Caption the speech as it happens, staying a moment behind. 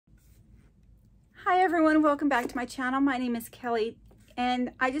Hi everyone, welcome back to my channel. My name is Kelly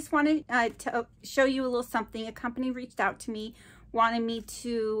and I just wanted to show you a little something. A company reached out to me, wanted me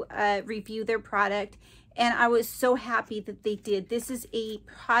to review their product, and I was so happy that they did. This is a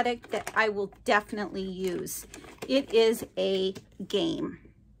product that I will definitely use. It is a game.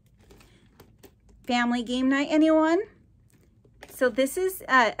 Family game night, anyone? So this is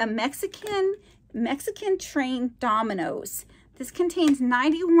a Mexican train Dominoes. This contains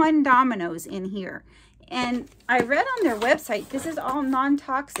 91 Dominoes in here. And I read on their website, this is all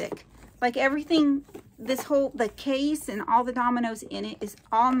non-toxic. Like everything, the case and all the Dominoes in it is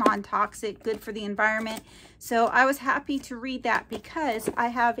all non-toxic, good for the environment. So I was happy to read that because I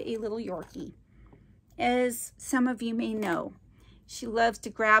have a little Yorkie. As some of you may know, she loves to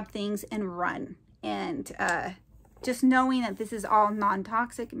grab things and run. And just knowing that this is all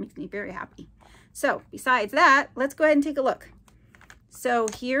non-toxic, it makes me very happy. So besides that, let's go ahead and take a look. So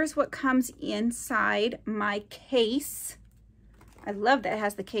here's what comes inside my case. I love that it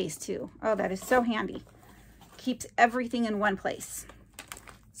has the case too. Oh, that is so handy. Keeps everything in one place.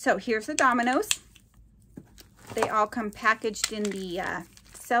 So here's the Dominoes. They all come packaged in the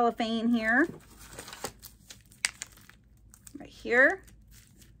cellophane here. Right here.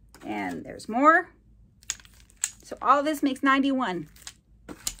 And there's more. So all this makes 91.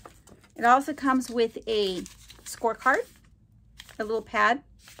 It also comes with a scorecard, a little pad,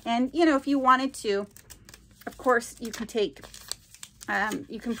 and you know, if you wanted to, of course, you can take,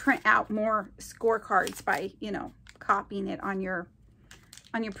 you can print out more scorecards by, you know, copying it on your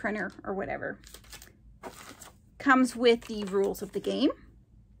printer or whatever. Comes with the rules of the game,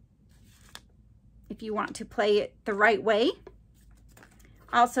 if you want to play it the right way.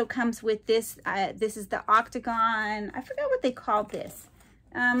 Also comes with this, this is the octagon, I forgot what they called this.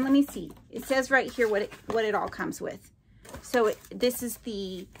 Let me see. It says right here what it all comes with. So this is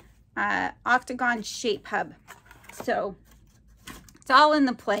the octagon shape hub. So it's all in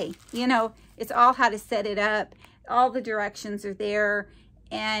the play. You know, it's all how to set it up. All the directions are there.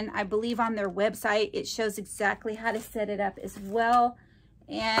 And I believe on their website, it shows exactly how to set it up as well.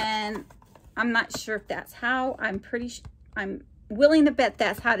 And I'm not sure if that's how. I'm willing to bet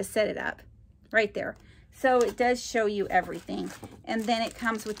that's how to set it up right there. So it does show you everything. And then it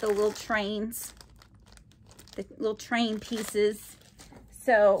comes with the little trains, the little train pieces.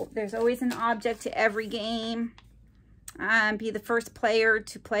 So there's always an object to every game. Be the first player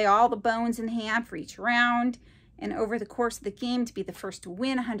to play all the bones in hand for each round. And over the course of the game to be the first to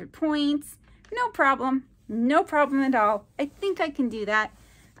win 100 points. No problem. No problem at all. I think I can do that.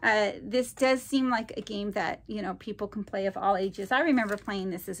 This does seem like a game that, you know, people can play of all ages. I remember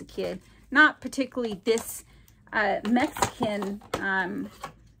playing this as a kid. Not particularly this Mexican,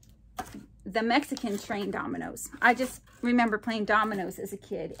 the Mexican train Dominoes. I just remember playing Dominoes as a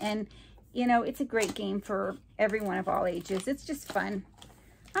kid. And, you know, it's a great game for everyone of all ages. It's just fun.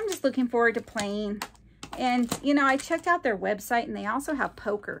 I'm just looking forward to playing. And, you know, I checked out their website and they also have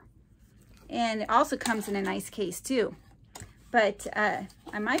poker. And it also comes in a nice case too. But I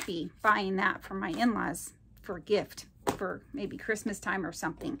might be buying that for my in-laws for a gift for maybe Christmas time or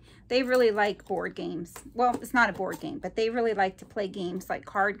something. They really like board games. Well, it's not a board game, but they really like to play games like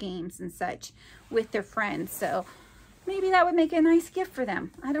card games and such with their friends. So maybe that would make a nice gift for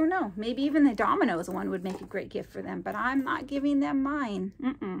them. I don't know. Maybe even the Dominoes one would make a great gift for them, but I'm not giving them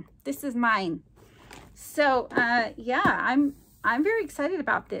mine. This is mine. So yeah, I'm very excited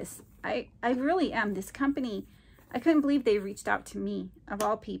about this. I really am. This company, I couldn't believe they reached out to me, of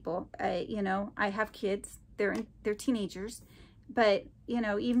all people. You know, I have kids. They're teenagers. But, you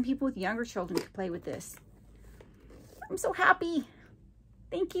know, even people with younger children could play with this. I'm so happy.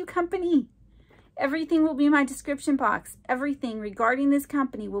 Thank you, company. Everything will be in my description box. Everything regarding this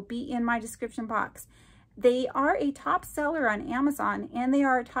company will be in my description box. They are a top seller on Amazon, and they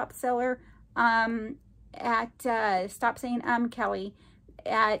are a top seller at, stop saying Kelly,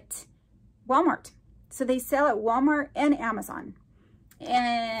 at Walmart. So they sell at Walmart and Amazon,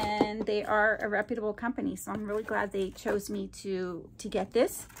 and they are a reputable company. So I'm really glad they chose me to get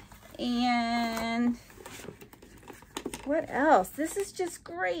this. And what else? This is just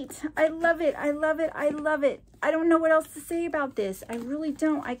great. I love it. I love it. I love it. I don't know what else to say about this. I really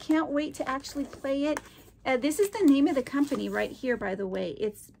don't. I can't wait to actually play it. This is the name of the company right here, by the way.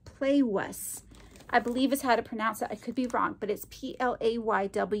 It's Playwus. I believe is how to pronounce it. I could be wrong, but it's Playwus.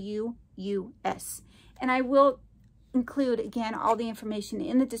 And I will include, again, all the information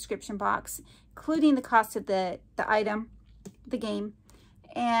in the description box, including the cost of the item, the game.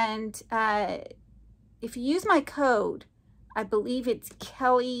 And if you use my code, I believe it's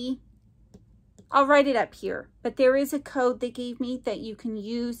Kelly. I'll write it up here. But there is a code they gave me that you can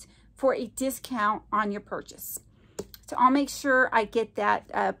use for a discount on your purchase. So I'll make sure I get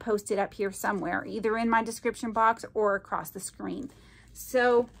that posted up here somewhere, either in my description box or across the screen.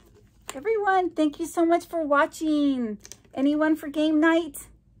 So everyone, thank you so much for watching. Anyone for game night?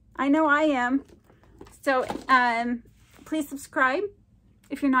 I know I am. So please subscribe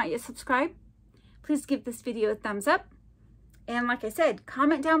if you're not yet subscribed. Please give this video a thumbs up. And like I said,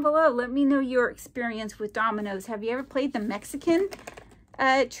 comment down below. Let me know your experience with Dominoes. Have you ever played the Mexican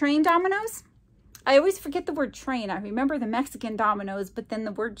train Dominoes? I always forget the word train. I remember the Mexican Dominoes, but then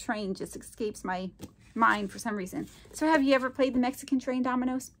the word train just escapes my mind for some reason. So have you ever played the Mexican train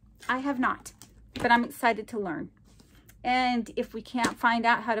Dominoes? I have not, but I'm excited to learn. And if we can't find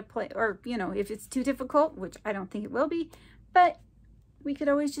out how to play, or, you know, if it's too difficult, which I don't think it will be, but we could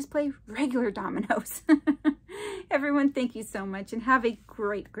always just play regular dominoes. Everyone, thank you so much and have a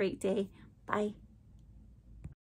great, great day. Bye.